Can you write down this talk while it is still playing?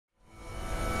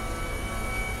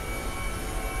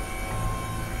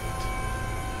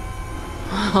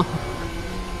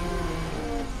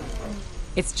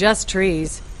It's just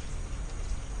trees.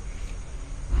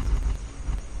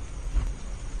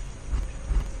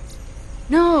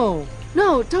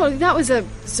 No, totally, that was a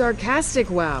sarcastic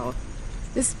wow.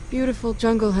 This beautiful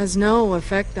jungle has no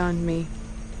effect on me.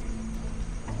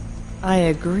 I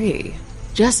agree.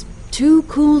 Just two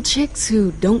cool chicks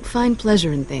who don't find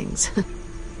pleasure in things.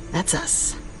 That's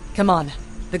us. Come on,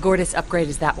 the Gortys upgrade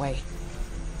is that way.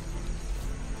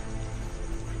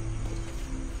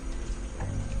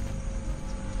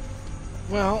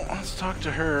 Well, let's talk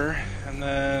to her, and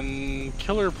then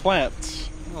killer plant.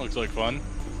 That looks like fun.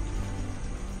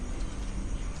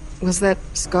 Was that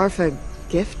scarf a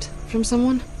gift from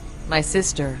someone? My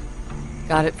sister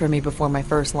got it for me before my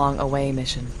first long away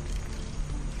mission.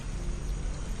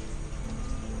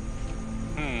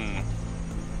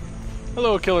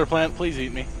 Hello, killer plant. Please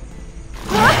eat me.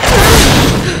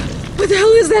 What the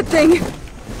hell is that thing?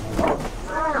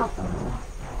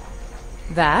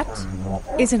 That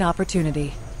is an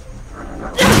opportunity.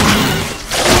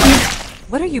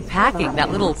 What are you packing? That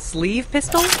little sleeve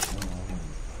pistol?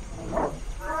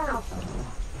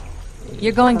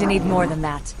 You're going to need more than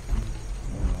that.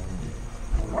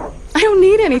 I don't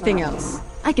need anything else.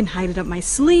 I can hide it up my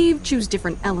sleeve, choose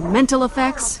different elemental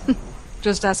effects.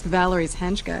 Just ask Valerie's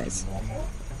hench guys.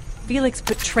 Felix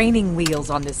put training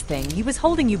wheels on this thing. He was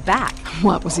holding you back.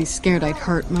 What, was he scared I'd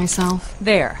hurt myself?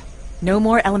 There. No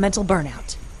more elemental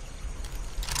burnout.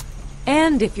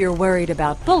 And if you're worried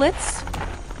about bullets...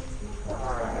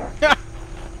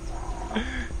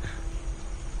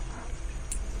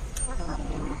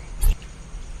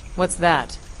 What's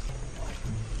that?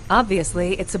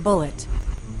 Obviously, it's a bullet.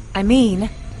 I mean,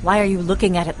 why are you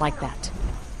looking at it like that?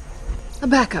 A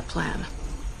backup plan.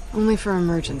 Only for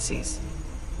emergencies.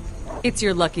 It's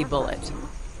your lucky bullet.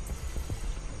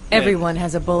 Everyone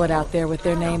has a bullet out there with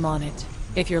their name on it.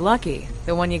 If you're lucky,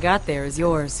 the one you got there is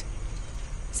yours.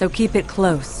 So keep it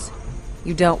close.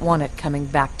 You don't want it coming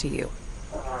back to you.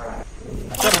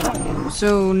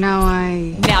 So now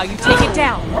I... Now you take it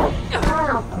down!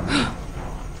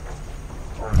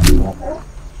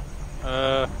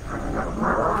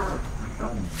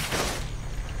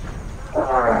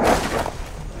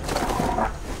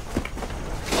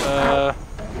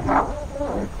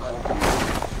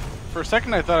 For a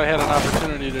second I thought I had an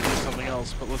opportunity to do something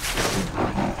else, but let's see.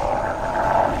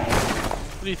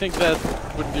 What do you think that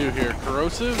would do here?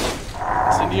 Corrosive?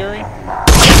 Incendiary?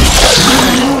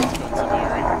 Let's go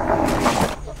incendiary.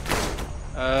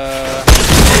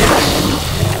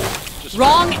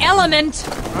 Wrong element!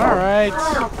 Alright.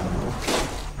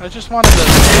 I just wanted to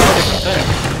thing.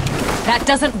 That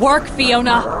doesn't work,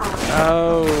 Fiona!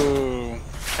 Oh,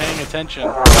 paying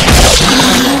attention.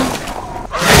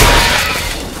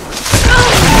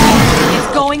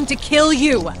 It's going to kill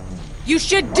you! You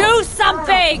should do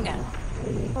something!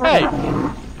 Hey!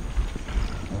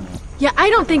 Yeah, I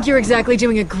don't think you're exactly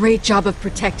doing a great job of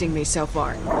protecting me so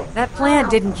far. That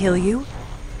plant didn't kill you.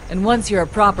 And once you're a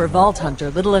proper vault hunter,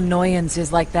 little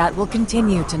annoyances like that will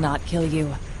continue to not kill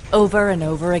you. Over and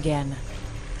over again.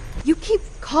 You keep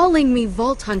calling me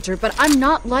Vault Hunter, but I'm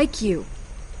not like you.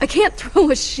 I can't throw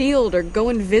a shield or go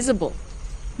invisible.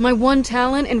 My one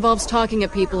talent involves talking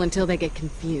at people until they get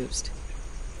confused.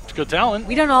 It's good talent.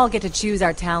 We don't all get to choose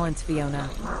our talents, Fiona.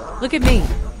 Look at me.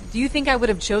 Do you think I would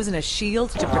have chosen a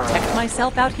shield to protect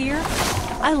myself out here?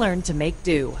 I learned to make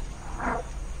do.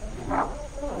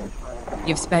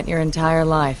 You've spent your entire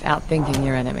life outthinking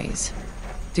your enemies.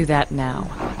 Do that now.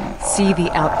 See the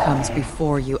outcomes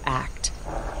before you act.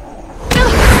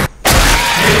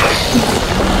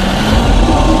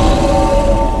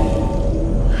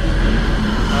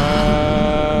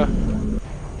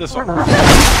 This one.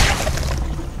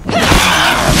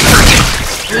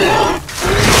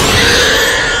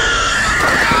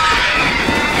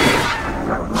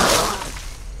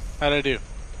 How'd I do?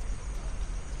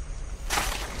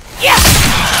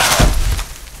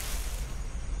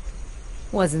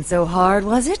 Wasn't so hard,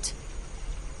 was it?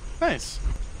 Nice.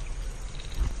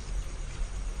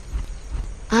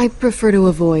 I prefer to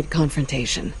avoid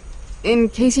confrontation. In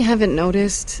case you haven't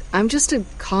noticed, I'm just a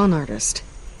con artist.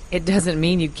 It doesn't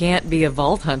mean you can't be a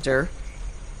vault hunter.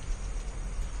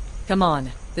 Come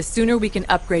on. The sooner we can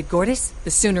upgrade Gortys,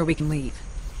 the sooner we can leave.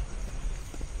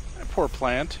 That poor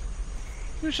plant.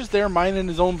 He was just there minding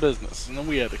his own business, and then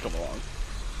we had to come along.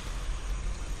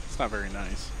 It's not very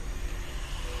nice.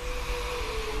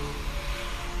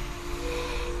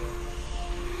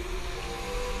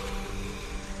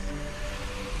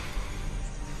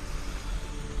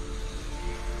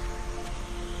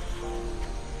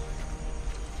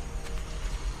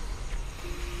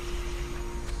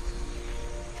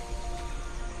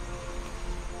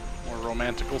 More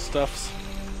romantical stuffs.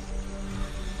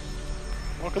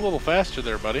 Walk a little faster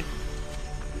there, buddy.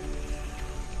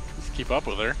 Just keep up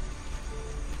with her.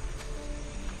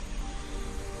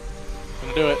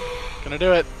 Gonna do it. Gonna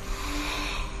do it.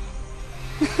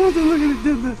 Look at it,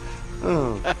 did that.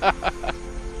 Oh.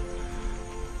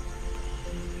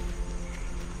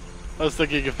 I was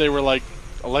thinking if they were like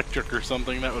electric or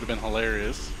something, that would have been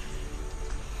hilarious.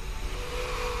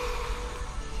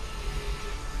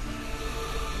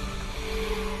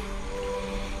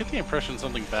 I get the impression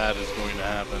something bad is going to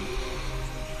happen.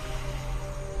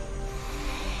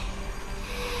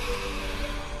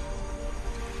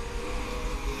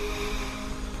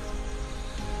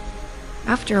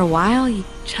 After a while, you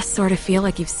just sort of feel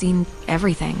like you've seen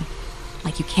everything.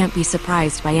 Like you can't be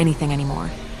surprised by anything anymore.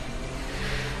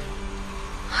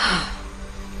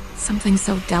 Something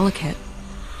so delicate.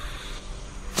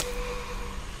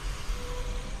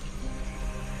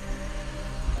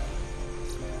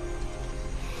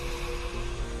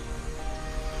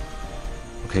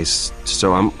 Okay,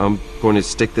 so I'm going to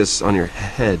stick this on your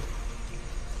head.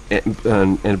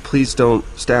 And please don't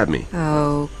stab me.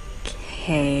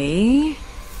 Okay.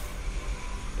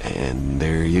 And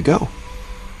there you go.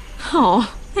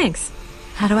 Oh, thanks.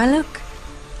 How do I look?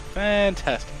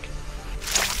 Fantastic.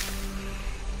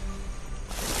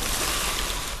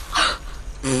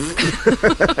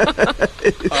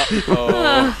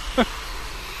 Uh-oh.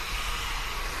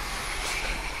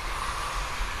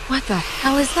 What the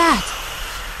hell is that?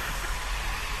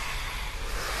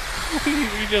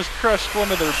 We just crushed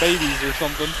one of their babies or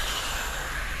something.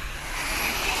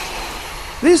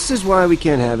 This is why we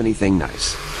can't have anything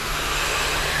nice.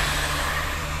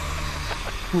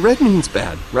 Red means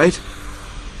bad, right?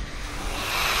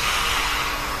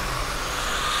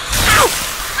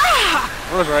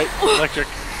 I was right. Electric.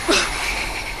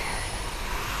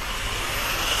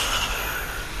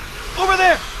 Over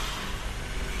there!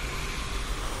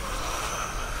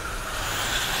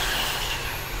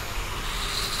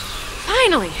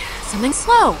 Finally! Something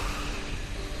slow.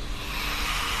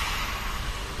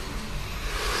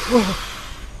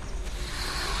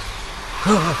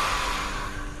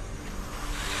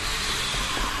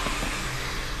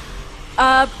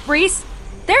 Rhys,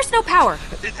 there's no power.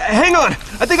 Hang on!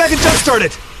 I think I can jumpstart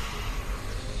it!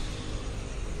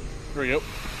 Here we go.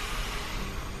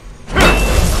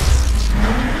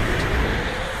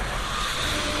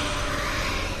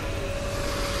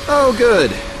 Oh,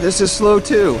 good. This is slow,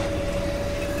 too.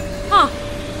 Huh.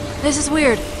 This is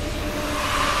weird.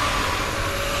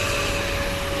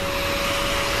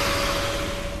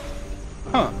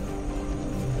 Huh.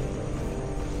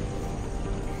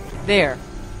 There.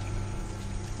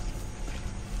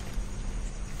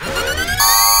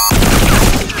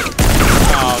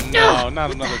 Oh no,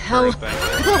 not another hell? bird thing.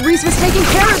 I thought Rhys was taking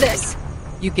care of this!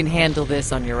 You can handle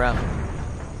this on your own.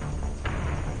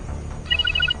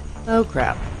 Oh,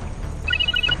 crap.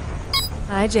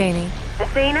 Hi, Janie.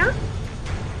 Athena?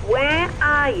 Where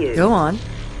are you? Go on.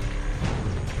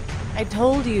 I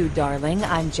told you, darling,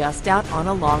 I'm just out on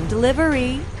a long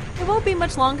delivery. It won't be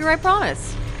much longer, I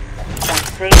promise.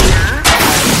 Athena?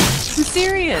 I'm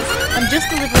serious. I'm just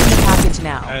delivering the package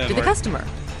now That to didn't the work. customer.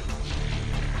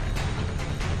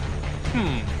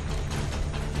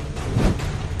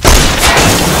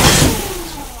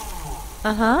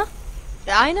 Uh-huh.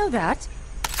 I know that.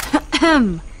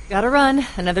 Gotta run.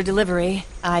 Another delivery.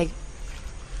 I'll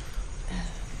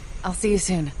see you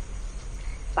soon.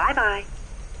 Bye-bye.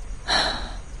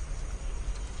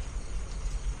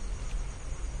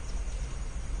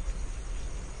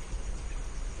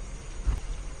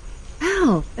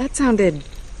 Ow, that sounded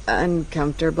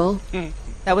uncomfortable.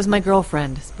 That was my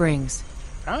girlfriend, Springs.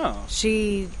 Oh.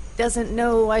 She doesn't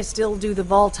know I still do the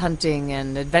vault hunting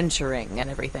and adventuring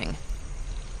and everything.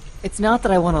 It's not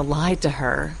that I want to lie to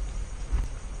her.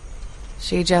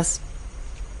 She just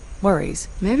worries.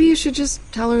 Maybe you should just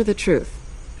tell her the truth.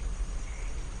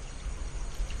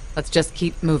 Let's just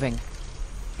keep moving.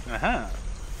 Uh-huh.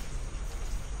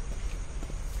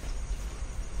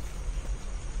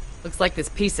 Looks like this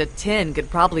piece of tin could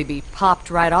probably be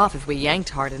popped right off if we yanked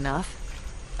hard enough.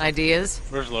 Ideas?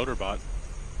 Where's Loaderbot?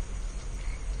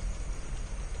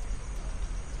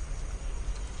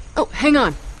 Oh, hang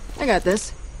on. I got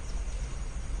this.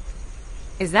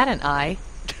 Is that an eye?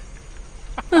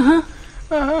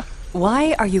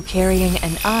 Why are you carrying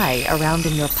an eye around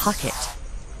in your pocket?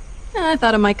 I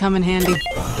thought it might come in handy.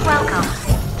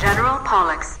 Welcome, General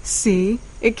Pollux. See?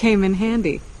 It came in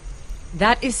handy.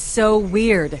 That is so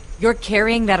weird. You're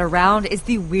carrying that around is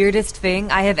the weirdest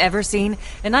thing I have ever seen,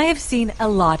 and I have seen a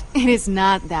lot. It is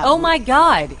not that Oh my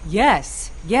god, yes.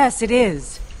 Yes, it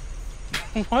is.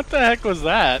 What the heck was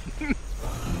that? It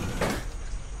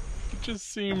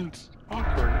just seemed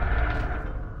Awkward.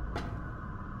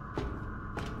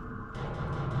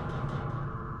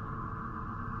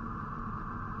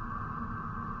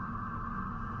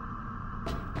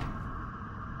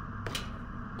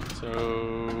 So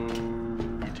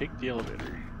we take the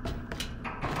elevator.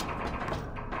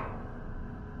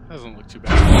 Doesn't look too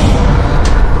bad.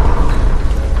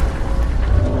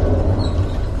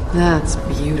 That's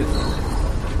beautiful.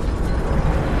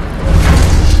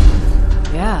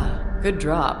 Yeah, good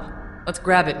drop. Let's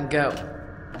grab it and go.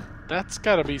 That's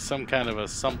gotta be some kind of a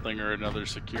something or another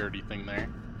security thing there.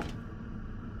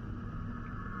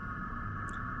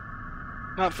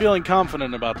 Not feeling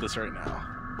confident about this right now.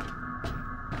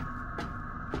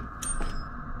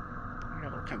 I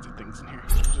got all kinds of things in here.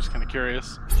 Just kind of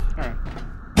curious. Alright.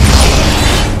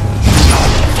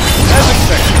 As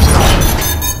expected.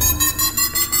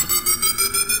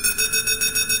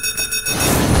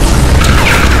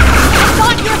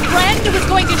 Not your friend who was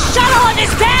going to shut all of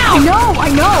this down! I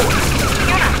know!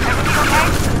 Fiona, everything okay?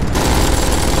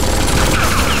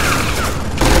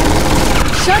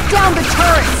 Shut down the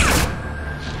turrets!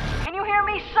 Can you hear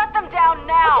me? Shut them down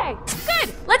now! Okay,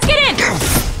 good! Let's get in!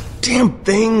 Damn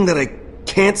thing that I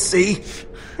can't see.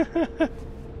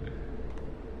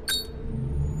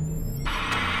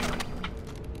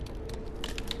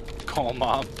 Call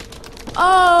mom.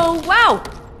 Oh, wow!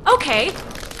 Okay.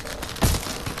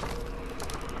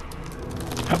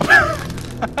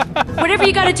 Whatever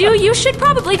you gotta do, you should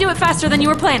probably do it faster than you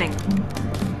were planning.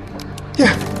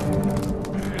 Yeah.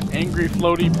 Angry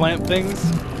floaty plant things.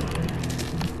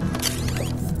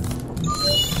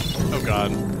 Oh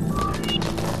god.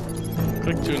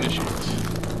 Click to initiate.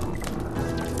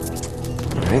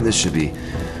 Alright, this should be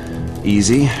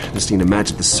easy. Just need to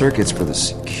match up the circuits for the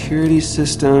security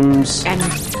systems. And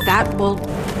that will...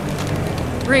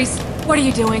 Rhys, what are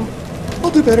you doing?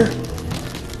 I'll do better.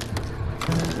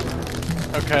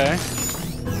 Okay.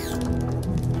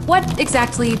 What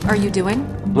exactly are you doing?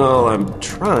 Well, I'm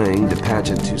trying to patch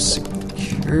into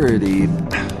security.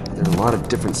 There are a lot of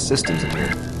different systems in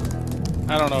here.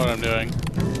 I don't know what I'm doing.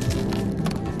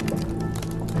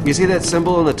 You see that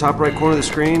symbol in the top right corner of the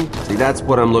screen? See, that's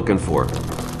what I'm looking for.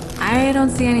 I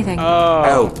don't see anything.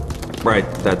 Oh. Right,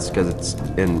 that's because it's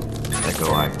in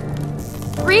Echo Eye.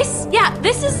 Rhys, yeah,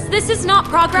 this is not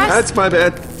progress. That's my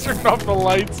bad. Turn off the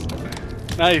lights.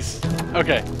 Nice.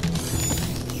 Okay.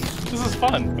 This is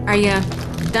fun. Are you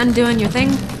done doing your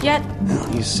thing yet?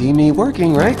 You see me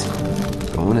working, right?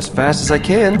 Going as fast as I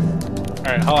can.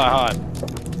 Alright, hold on.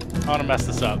 I want to mess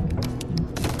this up.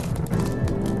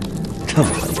 Come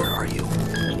on, where are you?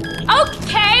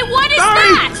 Okay, what is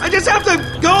Sorry! that? I just have to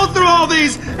go through all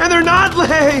these, and they're not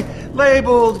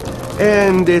labeled,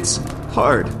 and it's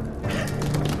hard.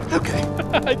 Okay.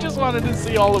 I just wanted to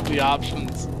see all of the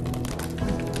options.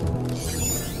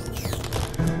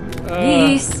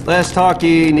 Rhys. Less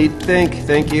talky, need to think,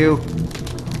 thank you.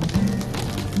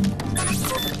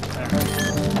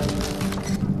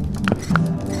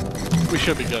 We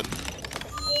should be good.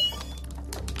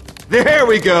 There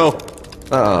we go!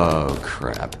 Oh,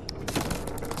 crap.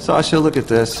 Sasha, look at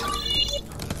this.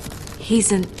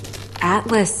 He's an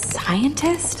Atlas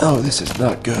scientist? Oh, this is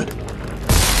not good.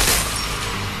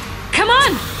 Come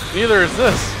on! Neither is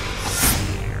this.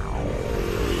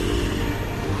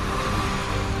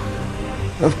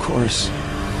 Of course.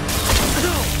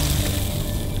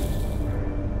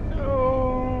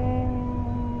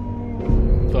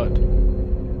 Thud.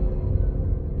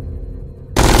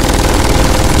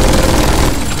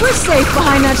 We're safe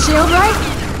behind that shield, right?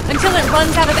 Until it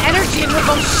runs out of energy and we're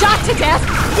both shot to death?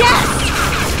 Yes!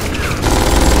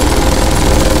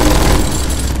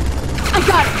 I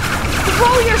got it!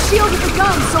 Throw your shield at the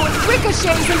gun so it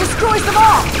ricochets and destroys them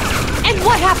all! And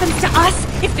what happens to us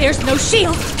if there's no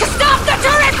shield to stop the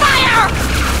turret fire?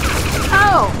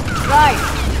 Oh, right.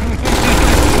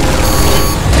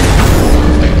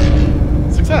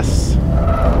 Success.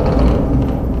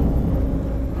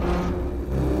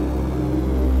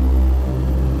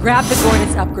 Grab the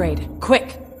Gornit's upgrade,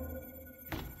 quick!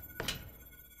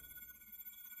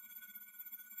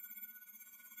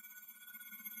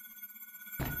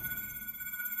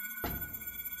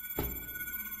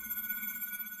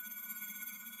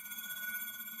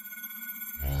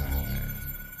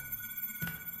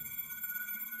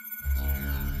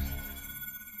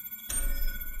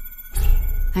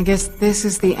 I guess this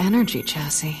is the energy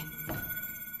chassis.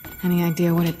 Any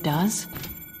idea what it does?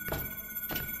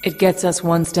 It gets us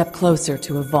one step closer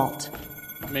to a vault.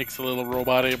 Makes a little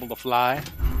robot able to fly.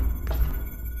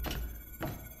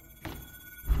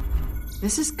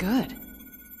 This is good.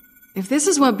 If this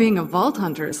is what being a vault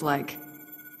hunter is like,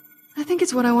 I think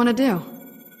it's what I want to do.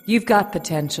 You've got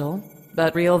potential.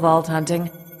 But real vault hunting,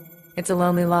 it's a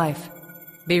lonely life.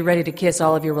 Be ready to kiss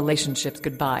all of your relationships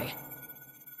goodbye.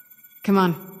 Come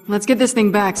on, let's get this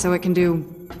thing back so it can do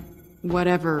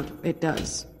whatever it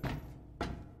does.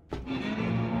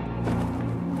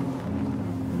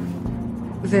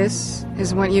 This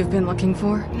is what you've been looking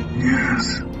for?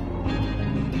 Yes.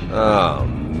 Oh,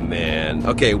 man.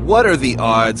 Okay, what are the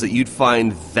odds that you'd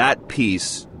find that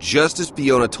piece just as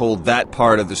Fiona told that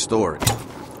part of the story?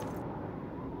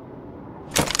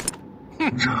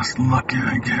 Just lucky,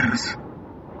 I guess.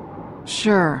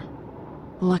 Sure.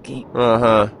 Lucky.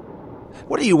 Uh-huh.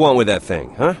 What do you want with that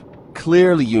thing, huh?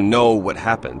 Clearly you know what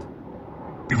happened.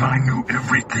 If I knew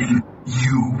everything,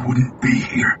 you wouldn't be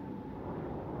here.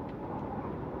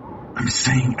 I'm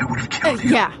saying I would have killed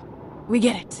you. Yeah, we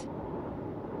get it.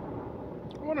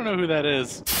 I want to know who that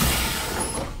is.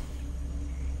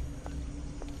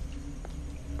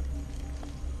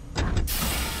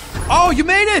 Oh, you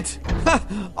made it!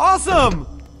 Awesome!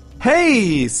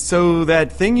 Hey, so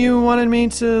that thing you wanted me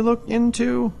to look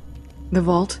into? The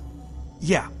vault?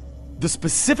 Yeah. The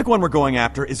specific one we're going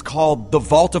after is called the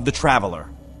Vault of the Traveler.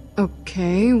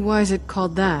 Okay, why is it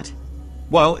called that?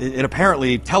 Well, it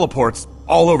apparently teleports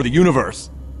all over the universe.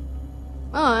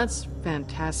 Oh, that's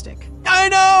fantastic. I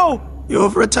know!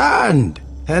 You've returned,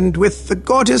 and with the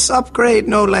goddess upgrade,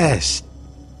 no less.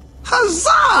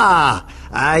 Huzzah!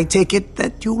 I take it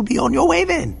that you'll be on your way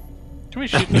then. Can we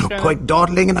shoot this No guy? point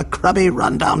dawdling in a crummy,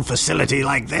 rundown facility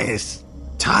like this.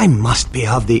 Time must be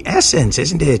of the essence,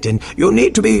 isn't it? And you'll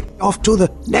need to be off to the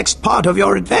next part of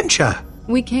your adventure.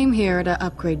 We came here to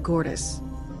upgrade Gortys.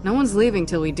 No one's leaving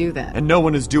till we do that. And no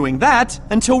one is doing that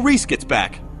until Rhys gets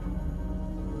back.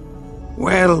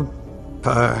 Well,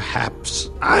 perhaps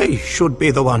I should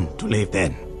be the one to leave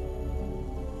then.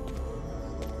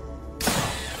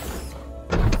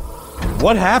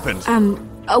 What happened?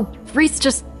 Rhys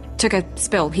just took a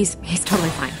spill. He's totally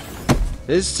fine.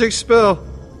 It's a spill.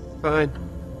 Fine.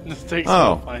 This takes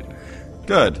Oh. fine.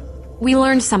 Good. We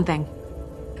learned something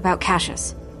about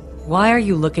Cassius. Why are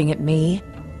you looking at me?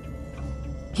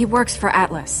 He works for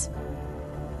Atlas.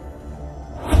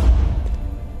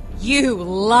 You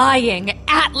lying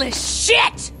Atlas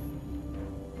shit!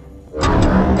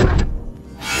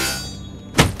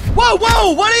 Whoa,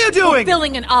 whoa! What are you doing?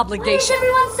 Fulfilling an Why is obligation.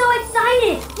 everyone so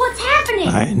excited? What's happening?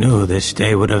 I knew this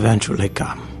day would eventually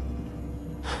come.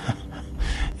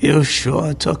 You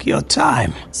sure took your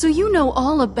time. So you know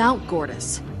all about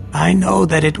Gortys. I know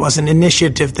that it was an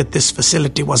initiative that this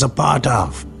facility was a part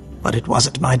of, but it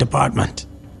wasn't my department.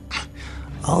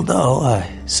 Although, I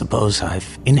suppose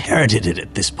I've inherited it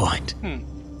at this point.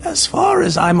 As far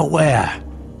as I'm aware,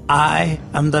 I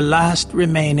am the last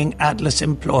remaining Atlas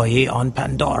employee on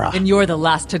Pandora. And you're the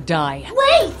last to die.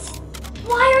 Wait!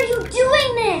 Why are you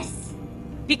doing this?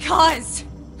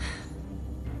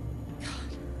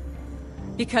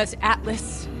 Because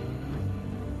Atlas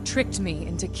tricked me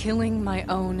into killing my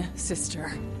own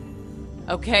sister.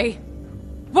 Okay?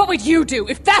 What would you do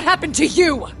if that happened to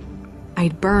you?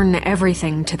 I'd burn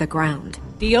everything to the ground.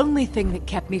 The only thing that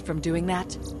kept me from doing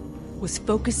that was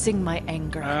focusing my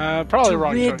anger. Probably to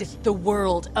wrong rid choice. the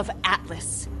world of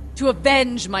Atlas. To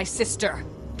avenge my sister.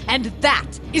 And that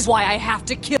is why I have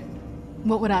to kill.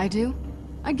 What would I do?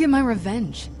 I'd get my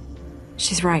revenge.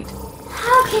 She's right.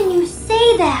 How can you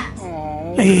say that?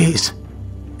 Please,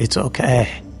 it's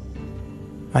okay.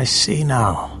 I see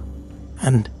now,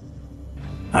 and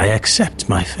I accept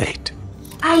my fate.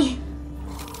 I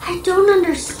don't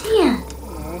understand.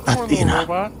 Athena,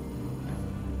 Robot.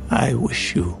 I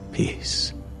wish you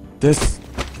peace. This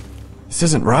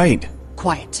isn't right.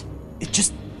 Quiet. It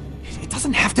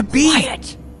doesn't have to be.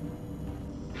 Quiet.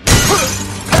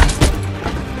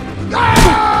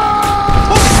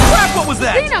 Holy crap, what was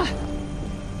that? Athena!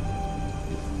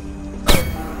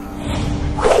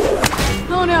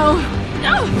 Oh no!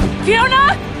 No!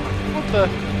 Fiona! What the?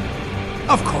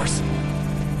 Of course.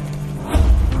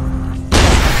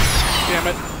 Damn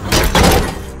it.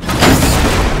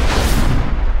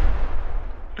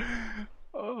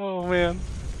 Oh man.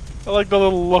 I like the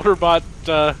little loaderbot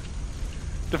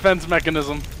defense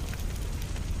mechanism.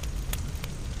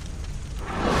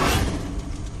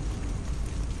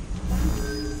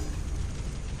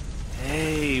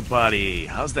 Hey, buddy.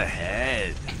 How's the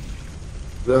head?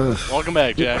 Welcome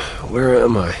back, Jack. Where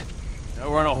am I?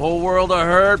 We're in a whole world of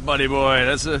hurt, buddy boy.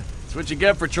 That's what you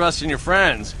get for trusting your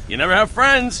friends. You never have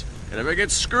friends. You never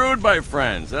get screwed by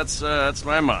friends. That's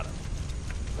my motto.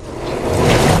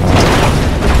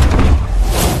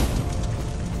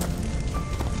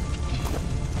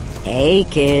 Hey,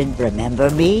 kid, remember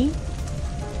me?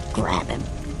 Grab him.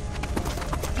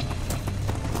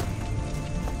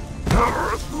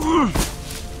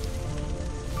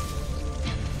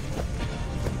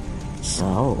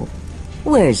 So,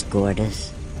 where's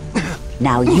Gortys?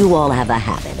 Now, you all have a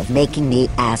habit of making me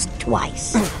ask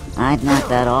twice. I'd knock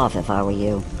that off if I were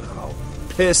you. Oh,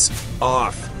 piss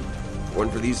off.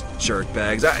 One for these jerk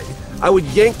bags. I would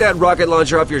yank that rocket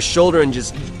launcher off your shoulder and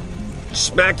just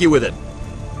smack you with it.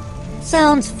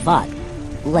 Sounds fun.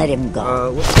 Let him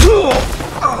go.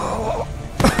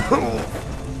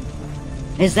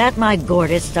 Is that my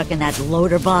Gortys stuck in that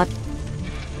loader bot?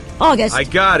 August! I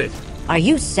got it. Are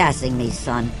you sassing me,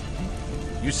 son?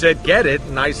 You said get it,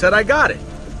 and I said I got it.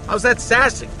 How's that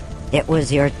sassing? It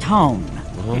was your tone.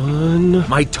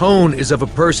 My tone is of a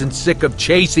person sick of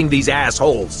chasing these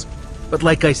assholes. But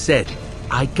like I said,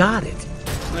 I got it.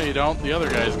 No, you don't. The other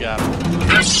guy's got it.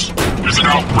 This is an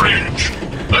outrage.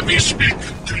 Let me speak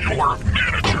to your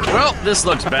manager. Well, this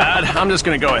looks bad. I'm just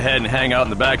gonna go ahead and hang out in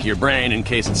the back of your brain in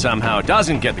case it somehow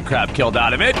doesn't get the crap killed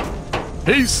out of it.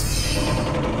 Peace.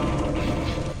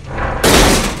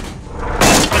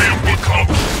 I am become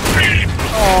pain.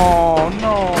 Oh,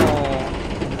 no.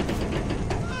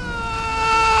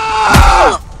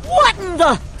 What in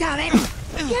the... Got it.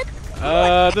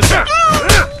 This guy.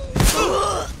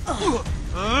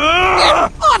 Get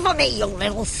off of me, you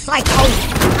little psycho!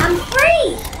 I'm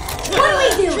free! What do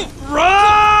we do?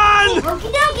 Run!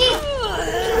 Okie dokie!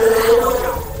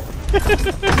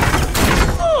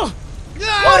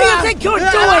 What do you think you're doing?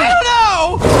 I don't know!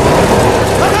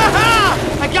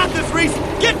 I got this, Rhys!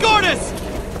 Get Gortys!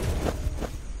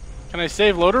 Can I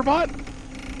save Loaderbot?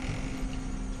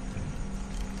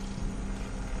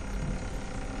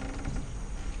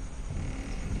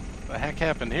 What the heck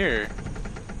happened here?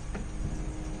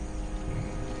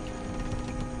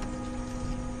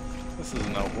 This is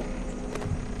noble.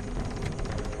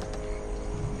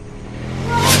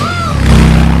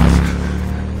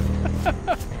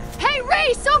 Hey,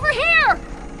 Rhys, over here!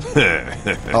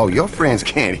 Oh, your friends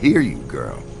can't hear you,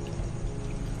 girl.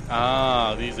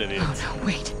 Ah, these idiots. Oh, no,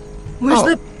 wait. Where's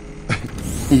the...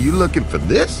 You looking for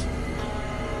this?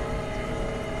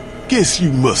 Guess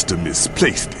you must have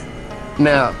misplaced it.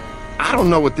 Now, I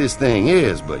don't know what this thing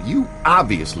is, but you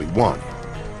obviously want it.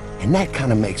 And that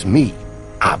kind of makes me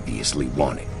obviously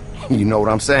want it. You know what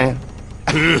I'm saying?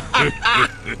 Can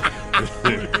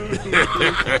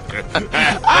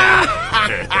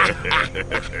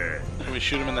we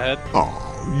shoot him in the head?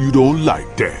 Oh, you don't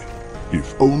like that.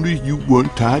 If only you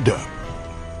weren't tied up.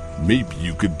 Maybe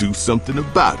you could do something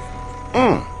about it.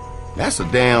 That's a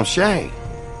damn shame.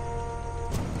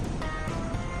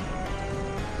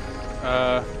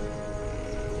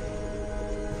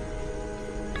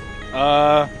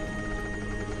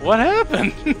 What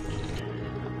happened?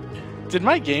 Did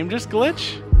my game just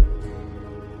glitch?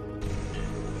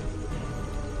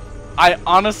 I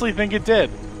honestly think it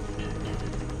did.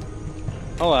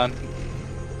 Hold on.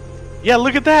 Yeah,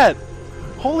 look at that!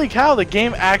 Holy cow, the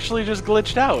game actually just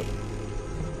glitched out.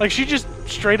 Like, she just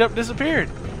straight up disappeared.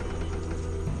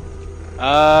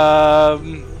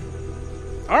 Alright,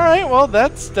 well,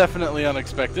 that's definitely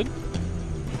unexpected.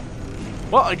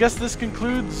 Well, I guess this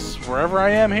concludes wherever I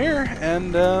am here,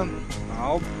 and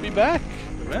I'll be back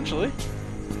eventually.